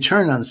fast we could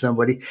turn on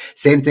somebody.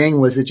 Same thing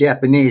was the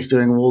Japanese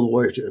during World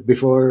War II,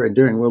 before and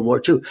during World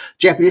War II.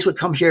 Japanese would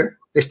come here.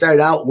 They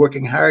started out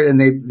working hard and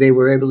they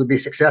were able to be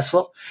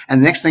successful.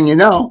 And the next thing you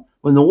know,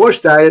 when the war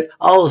started,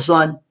 all of a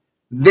sudden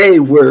they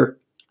were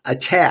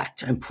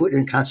attacked and put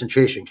in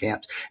concentration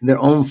camps in their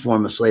own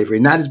form of slavery.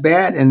 Not as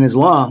bad and as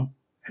long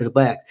as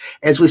black.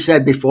 As we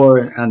said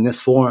before on this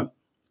forum,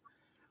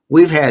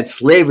 we've had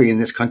slavery in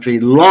this country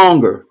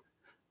longer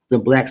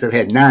than blacks have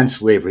had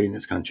non-slavery in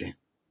this country.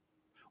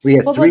 We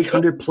had Well,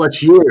 300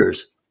 plus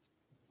years.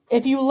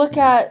 if you look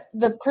at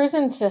the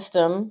prison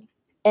system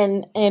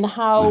and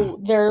how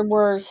there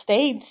were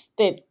states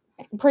that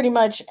pretty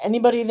much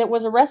anybody that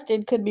was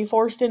arrested could be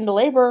forced into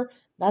labor,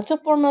 that's a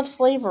form of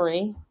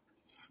slavery.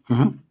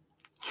 Mm-hmm.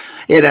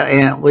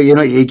 And well,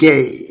 you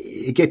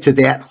get to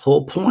that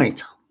whole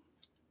point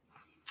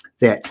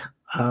that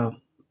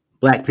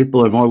black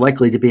people are more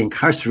likely to be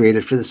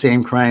incarcerated for the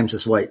same crimes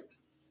as white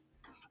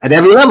at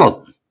every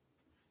level.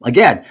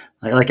 Again,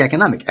 like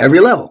economic,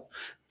 every level.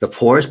 The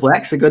poorest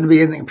blacks are going to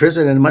be in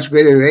prison at a much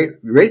greater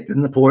rate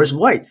than the poorest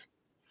whites.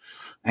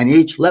 And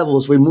each level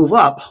as we move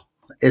up,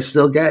 it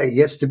still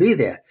gets to be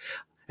that.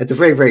 At the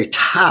very, very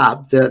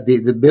top,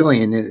 the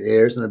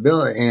billionaires and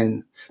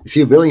the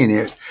few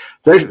billionaires,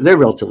 they're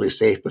relatively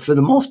safe. But for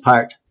the most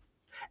part,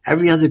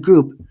 every other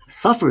group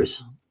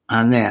suffers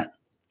on that.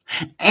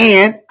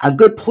 And a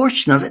good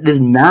portion of it is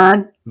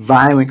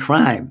non-violent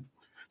crime.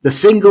 The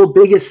single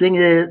biggest thing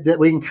that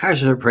we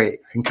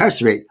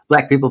incarcerate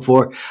black people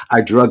for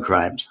are drug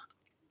crimes.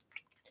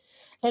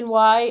 And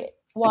why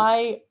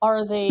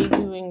are they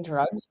doing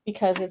drugs?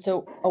 Because it's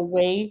a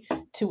way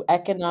to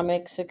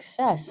economic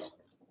success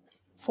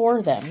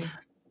for them.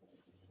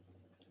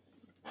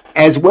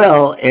 As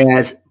well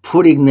as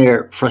putting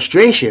their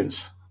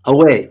frustrations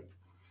away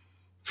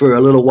for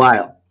a little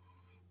while.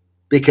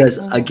 Because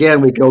Mm-hmm.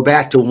 again, we go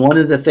back to one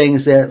of the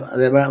things that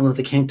Martin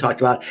Luther King talked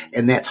about,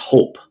 and that's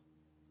hope.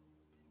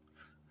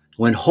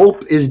 When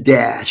hope is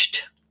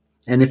dashed,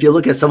 and if you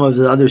look at some of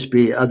the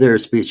other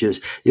speeches,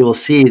 you will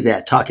see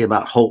that talking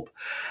about hope.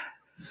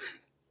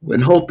 When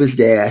hope is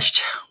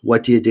dashed,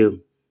 what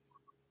do?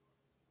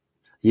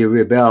 You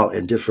rebel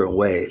in different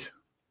ways.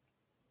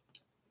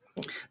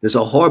 There's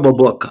a horrible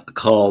book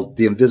called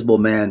The Invisible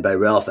Man by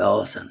Ralph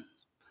Ellison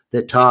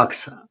that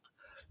talks,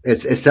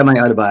 it's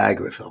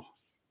semi-autobiographical.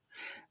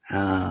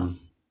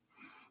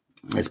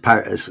 It's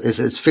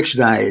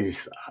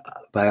fictionalized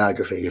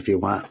biography, if you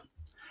want,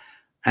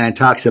 and it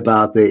talks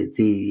about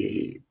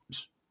the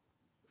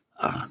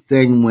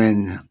thing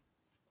when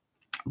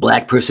a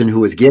black person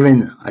who was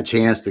given a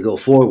chance to go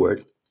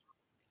forward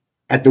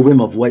at the whim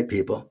of white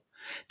people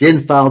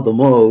didn't follow the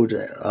mode,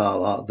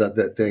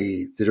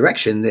 the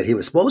direction that he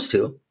was supposed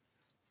to.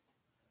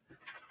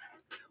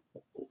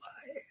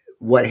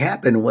 What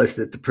happened was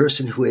that the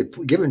person who had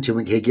given to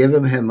him, he had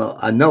given him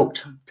a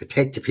note to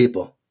take to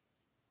people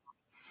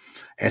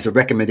as a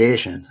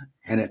recommendation.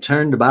 And it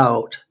turned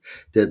about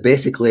that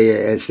basically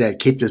it said,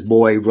 keep this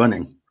boy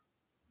running,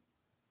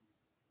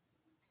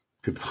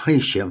 to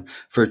punish him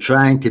for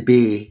trying to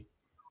be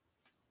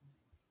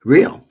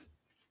real.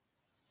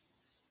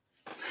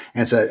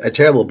 And it's a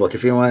terrible book.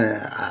 If you want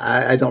to,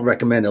 I don't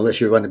recommend it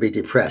unless you're going to be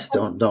depressed.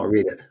 Don't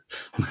read it.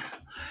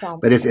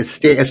 But it's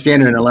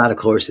standard in a lot of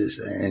courses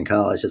in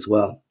college as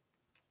well.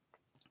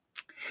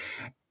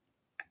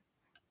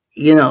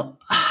 You know,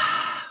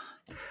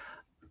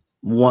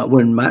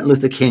 when Martin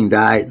Luther King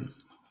died,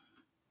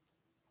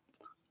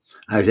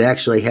 I was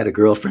actually had a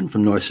girlfriend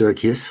from North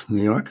Syracuse,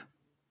 New York,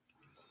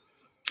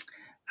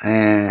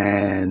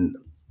 and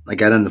I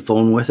got on the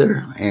phone with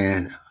her,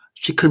 and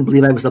she couldn't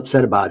believe I was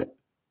upset about it.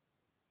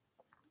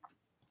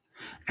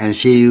 And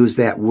she used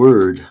that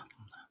word,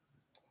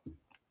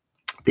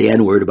 the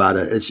N word, about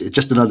it. It's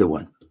just another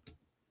one.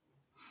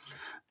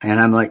 And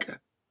I'm like,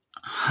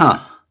 huh.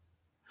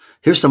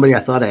 Here's somebody I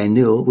thought I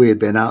knew. We had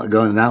been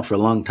going out for a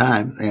long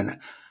time, and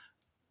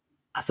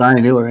I thought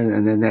I knew her,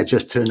 and then that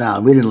just turned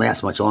out. We didn't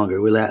last much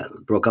longer. We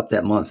broke up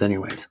that month,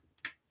 anyways.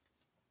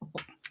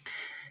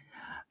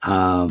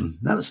 That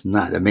was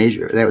not a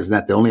major. That was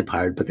not the only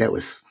part, but that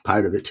was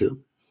part of it too,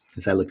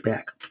 as I look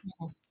back.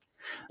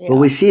 Yeah. But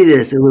we see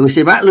this. We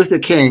see Martin Luther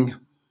King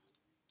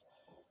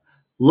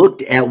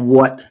looked at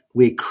what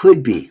we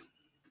could be.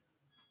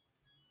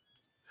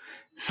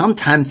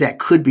 Sometimes that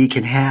could be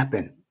can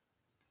happen.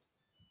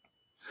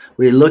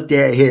 We looked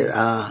at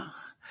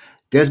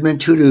Desmond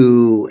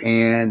Tutu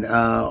and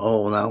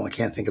no, I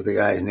can't think of the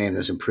guy's name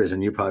that's in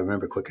prison. You probably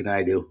remember quicker than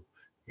I do.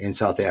 In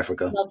South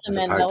Africa Nelson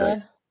as apartheid.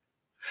 Mandela.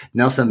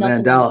 Nelson Nelson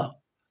Man- Mandela.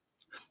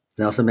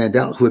 Nelson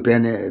Mandela, who had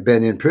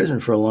been in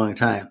prison for a long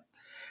time.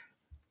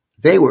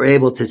 They were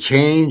able to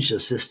change the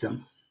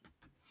system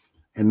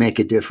and make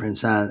a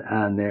difference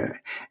on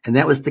there. And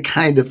that was the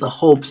kind of the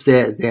hopes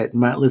that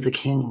Martin Luther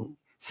King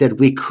said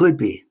we could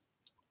be.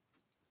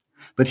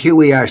 But here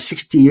we are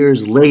 60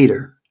 years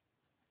later,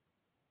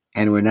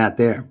 and we're not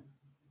there.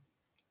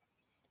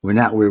 We're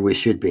not where we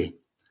should be.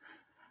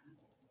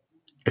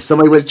 If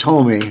somebody would have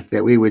told me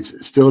that we would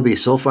still be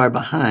so far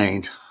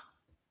behind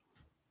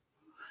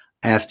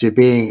after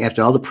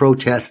all the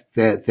protests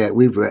that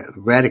we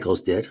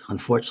radicals did,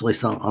 unfortunately,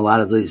 a lot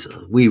of these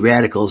we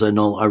radicals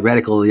are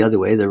radical the other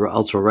way. They're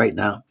ultra right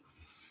now.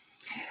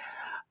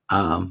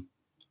 I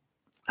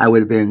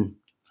would have been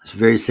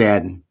very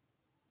saddened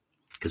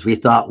because we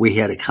thought we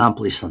had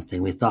accomplished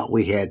something. We thought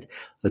we had,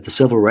 with the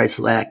Civil Rights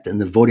Act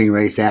and the Voting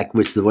Rights Act,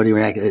 which the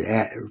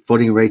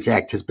Voting Rights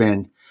Act has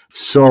been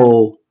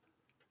so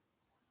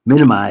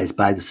minimized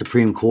by the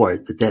Supreme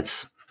Court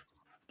that's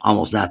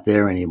almost not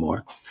there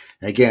anymore.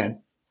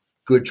 Again,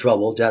 good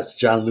trouble. Just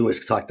John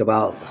Lewis talked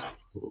about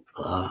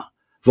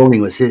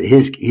voting was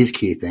his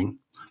key thing.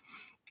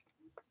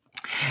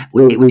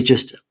 We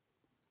just,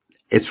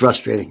 it's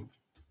frustrating.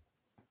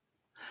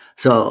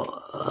 So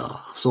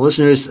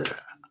listeners,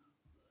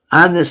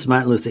 on this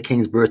Martin Luther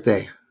King's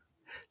birthday,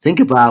 think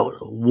about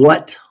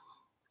what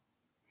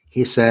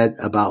he said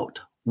about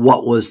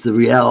what was the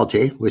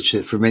reality, which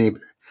for many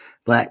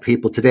Black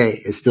people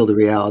today is still the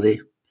reality,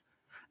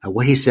 and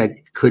what he said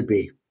could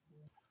be.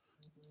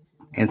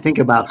 And think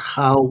about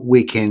how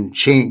we can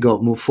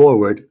move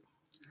forward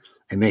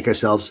and make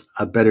ourselves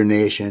a better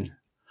nation.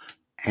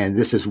 And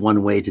this is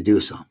one way to do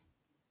so.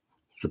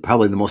 It's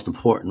probably the most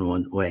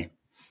important way.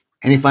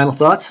 Any final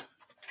thoughts?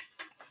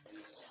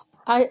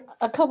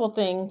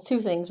 Two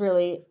things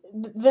really.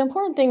 The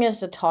important thing is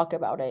to talk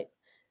about it,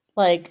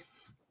 like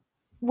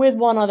with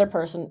one other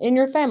person in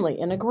your family,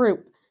 in a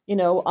group,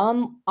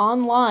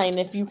 online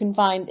if you can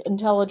find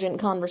intelligent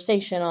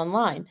conversation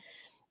online.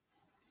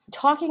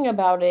 Talking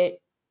about it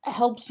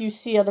helps you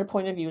see other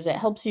point of views. It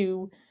helps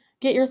you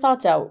get your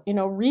thoughts out.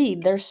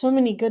 Read. There's so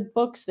many good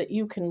books that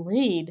you can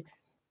read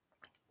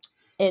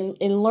and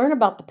learn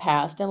about the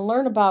past and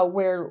learn about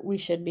where we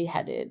should be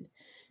headed,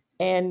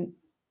 and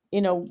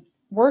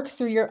work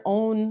through your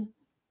own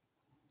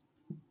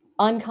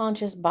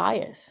unconscious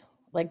bias.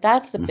 Like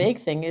that's the big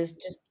thing, is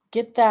just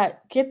get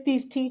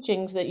these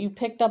teachings that you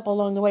picked up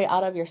along the way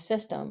out of your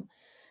system.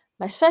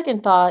 My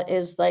second thought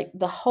is like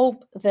the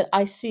hope that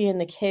I see in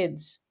the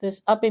kids,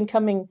 this up and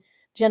coming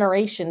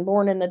generation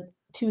born in the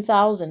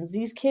 2000s.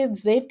 These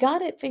kids, they've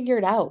got it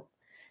figured out.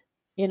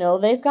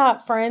 They've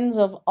got friends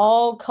of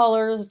all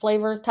colors,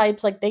 flavors,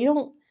 types. Like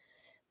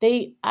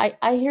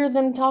I hear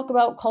them talk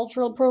about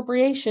cultural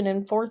appropriation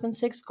in 4th and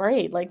 6th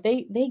grade. Like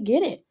they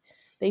get it.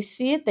 They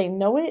see it, they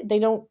know it.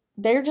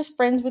 They're just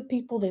friends with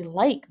people they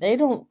like. They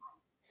don't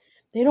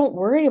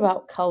worry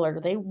about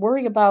color. They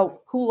worry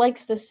about who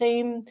likes the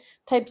same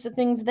types of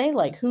things they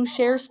like, who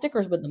shares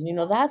stickers with them,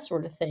 that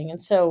sort of thing.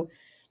 And so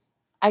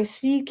I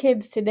see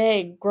kids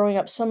today growing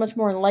up so much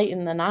more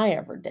enlightened than I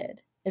ever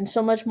did, and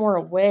so much more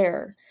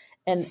aware.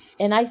 And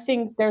I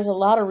think there's a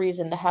lot of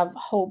reason to have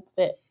hope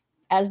that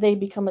as they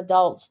become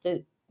adults,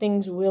 that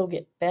things will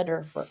get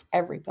better for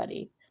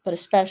everybody, but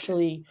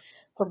especially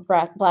for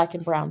black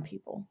and brown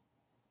people.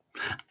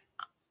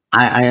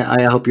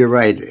 I hope you're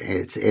right.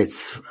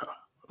 It's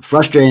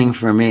frustrating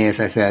for me,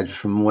 as I said,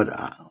 from what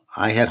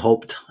I had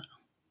hoped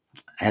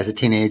as a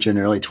teenager and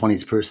early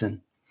 20s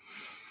person,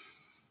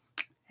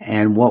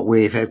 and what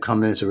we've had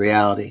come as a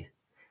reality.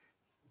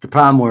 The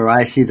problem where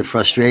I see the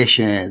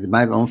frustration,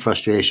 my own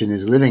frustration,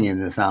 is living in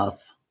the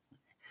South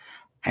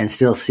and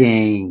still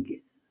seeing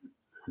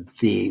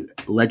the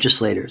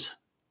legislators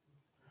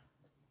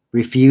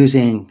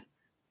refusing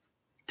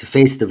to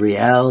face the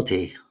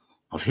reality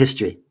of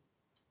history.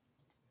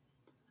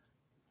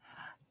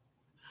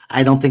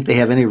 I don't think they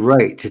have any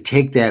right to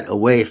take that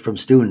away from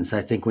students.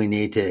 I think we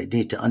need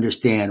to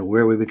understand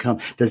where we become.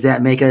 Does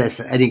that make us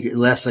any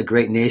less a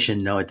great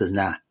nation? No, it does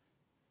not.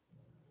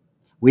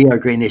 We are a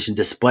great nation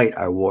despite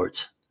our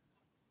warts.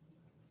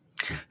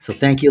 So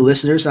thank you,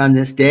 listeners, on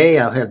this day.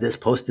 I'll have this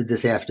posted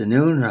this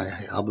afternoon.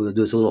 I'll do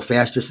this a little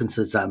faster since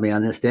it's on me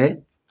on this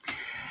day.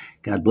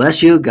 God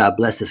bless you. God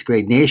bless this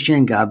great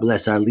nation. God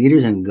bless our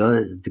leaders, and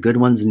the good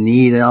ones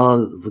need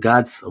all of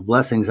God's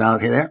blessings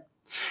out here.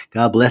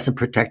 God bless and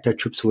protect our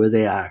troops where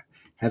they are.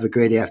 Have a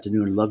great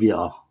afternoon. Love you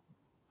all.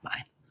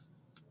 Bye.